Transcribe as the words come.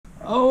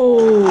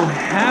Oh,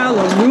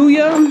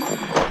 hallelujah.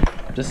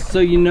 Just so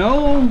you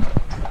know,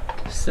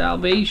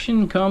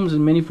 salvation comes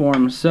in many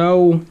forms.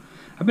 So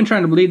I've been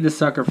trying to bleed this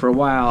sucker for a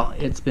while.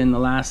 It's been the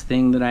last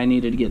thing that I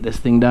needed to get this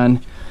thing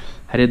done.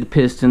 I did the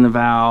piston, the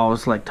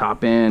valves, like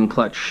top end,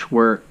 clutch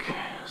work,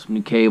 some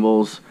new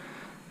cables,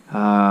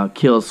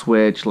 kill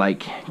switch,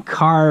 like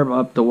carb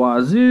up the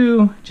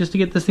wazoo, just to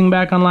get this thing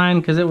back online,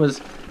 because it was,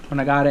 when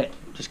I got it,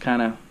 just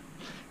kind of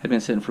had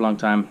been sitting for a long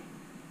time,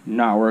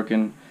 not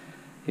working.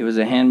 It was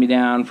a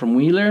hand-me-down from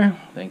Wheeler.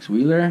 Thanks,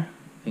 Wheeler.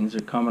 Things are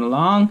coming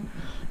along.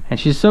 And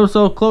she's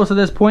so close at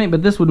this point,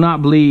 but this would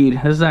not bleed.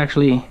 This is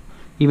actually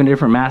even a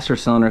different master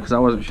cylinder, because I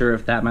wasn't sure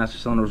if that master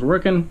cylinder was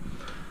working.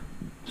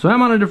 So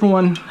I'm on a different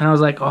one, and I was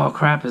like, oh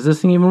crap, is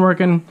this thing even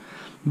working?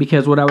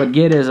 Because what I would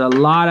get is a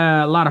lot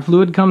of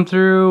fluid come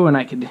through, and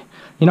I could,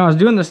 you know, I was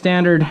doing the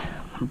standard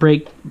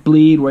brake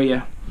bleed where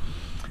you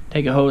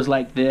take a hose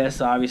like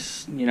this,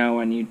 obviously, you know,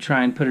 and you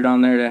try and put it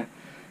on there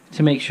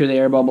to make sure the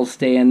air bubbles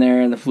stay in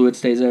there and the fluid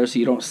stays there so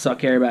you don't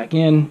suck air back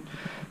in.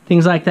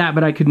 Things like that,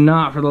 but I could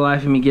not for the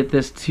life of me get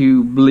this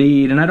to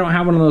bleed. And I don't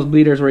have one of those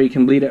bleeders where you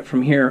can bleed it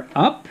from here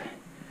up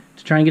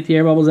to try and get the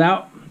air bubbles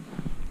out.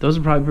 Those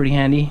are probably pretty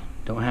handy.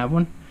 Don't have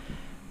one.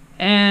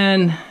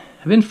 And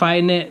I've been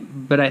fighting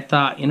it, but I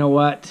thought, you know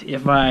what,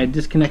 if I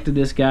disconnected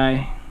this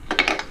guy,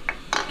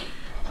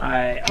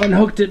 I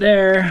unhooked it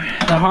there.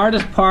 The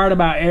hardest part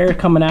about air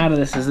coming out of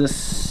this is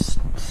this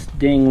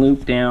dang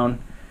loop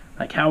down.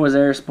 Like, how is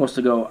air supposed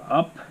to go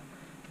up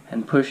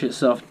and push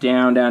itself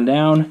down, down,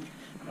 down?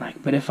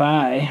 Like, but if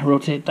I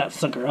rotate that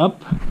sucker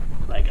up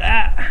like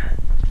that,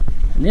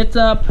 and it's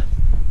up,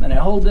 then I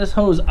hold this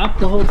hose up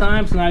the whole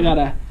time, so now I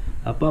gotta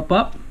up, up,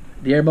 up.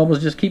 The air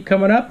bubbles just keep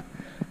coming up.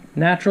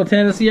 Natural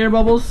tendency air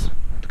bubbles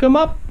to come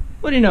up.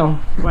 What do you know?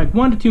 Like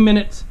 1 to 2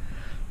 minutes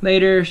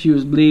later, she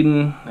was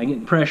bleeding. I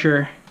get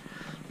pressure.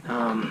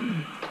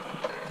 Now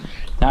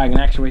I can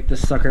actuate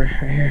this sucker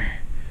right here.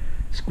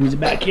 Squeeze it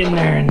back in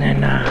there, and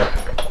then oh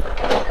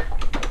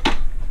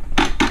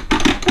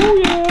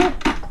yeah,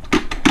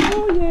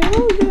 oh yeah,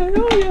 oh yeah,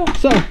 oh yeah.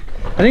 So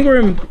I think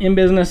we're in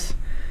business.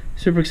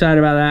 Super excited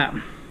about that.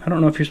 I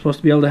don't know if you're supposed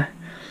to be able to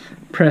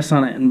press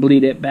on it and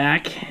bleed it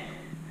back.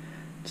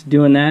 It's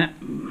doing that.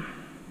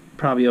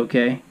 Probably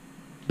okay.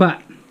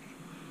 But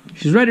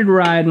she's ready to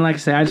ride, and like I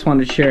say, I just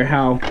wanted to share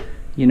how,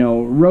 you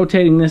know,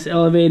 rotating this,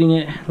 elevating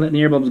it, letting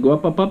the air bubbles go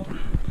up, up, up,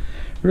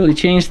 really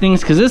changed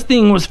things, because this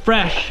thing was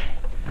fresh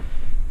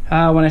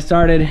when I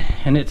started,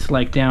 and it's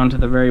like down to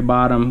the very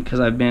bottom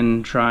because I've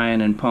been trying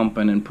and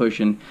pumping and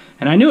pushing,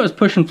 and I knew it was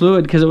pushing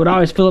fluid because it would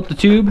always fill up the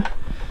tube,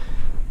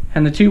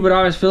 and the tube would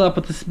always fill up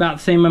with this, about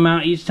the same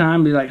amount each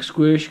time, be like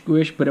squish,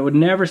 squish, but it would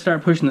never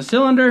start pushing the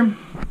cylinder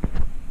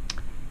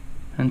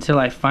until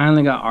I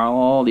finally got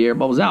all the air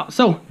bubbles out.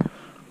 So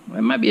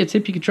it might be a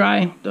tip you could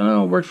try. Don't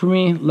know, it worked for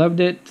me, loved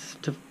it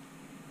to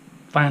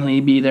finally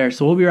be there.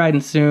 So we'll be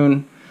riding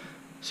soon.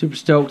 Super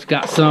stoked.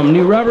 Got some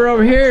new rubber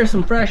over here,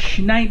 some fresh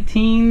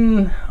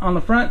 19 on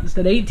the front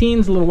instead of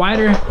 18s, a little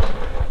wider.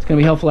 It's gonna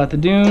be helpful at the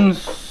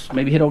dunes.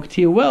 Maybe hit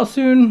Ocotillo well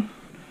soon.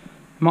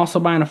 I'm also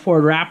buying a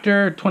Ford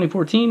Raptor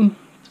 2014.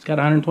 It's got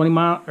 120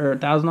 miles or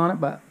 1,000 on it,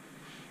 but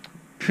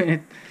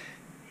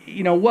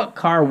you know what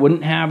car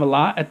wouldn't have a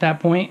lot at that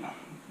point?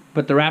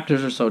 But the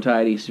Raptors are so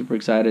tidy. Super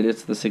excited.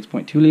 It's the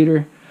 6.2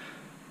 liter.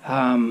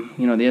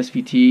 You know, the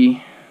SVT,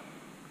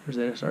 or is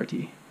that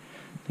SRT?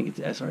 I think it's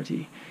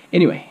SRT.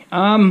 Anyway,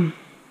 I've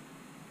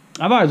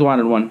always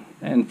wanted one,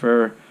 and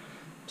for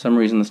some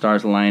reason the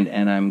stars aligned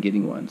and I'm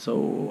getting one.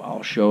 So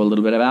I'll show a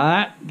little bit about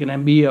that. Gonna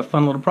be a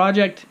fun little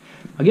project.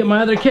 I'll get my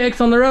other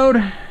kicks on the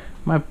road.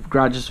 My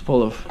garage is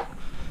full of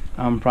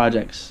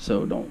projects,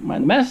 so don't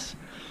mind the mess.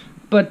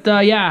 But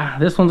yeah,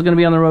 this one's gonna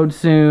be on the road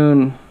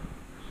soon.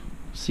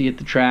 See you at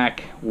the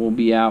track. We'll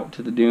be out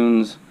to the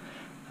dunes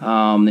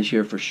this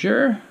year for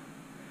sure.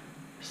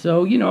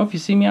 So, you know, if you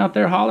see me out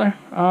there, holler.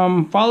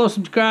 Follow,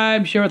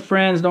 subscribe, share with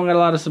friends. Don't got a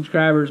lot of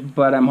subscribers,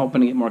 but I'm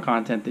hoping to get more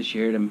content this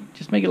year to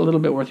just make it a little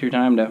bit worth your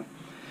time to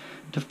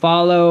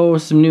follow.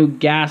 Some new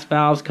gas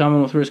valves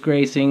coming with Risk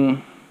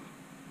Racing.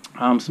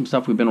 Some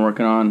stuff we've been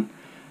working on.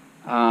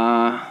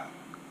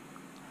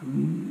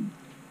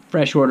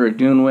 Fresh order of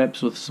dune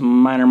whips with some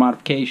minor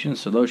modifications,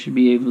 so those should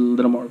be a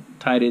little more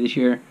tidy this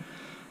year.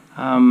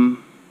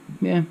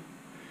 Yeah.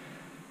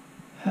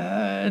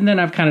 And then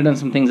I've kind of done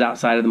some things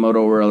outside of the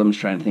moto world. I'm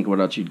just trying to think what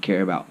else you'd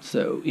care about.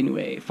 So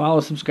anyway, follow,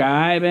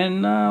 subscribe,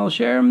 and I'll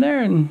share them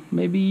there. And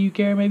maybe you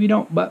care, maybe you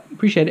don't, but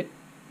appreciate it.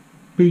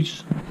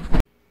 Peace.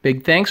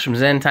 Big thanks from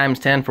Zen Times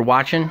 10 for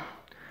watching.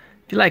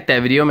 If you like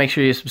that video, make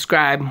sure you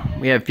subscribe.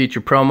 We have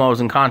future promos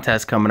and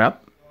contests coming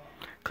up.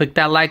 Click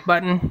that like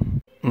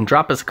button and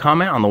drop us a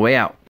comment on the way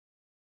out.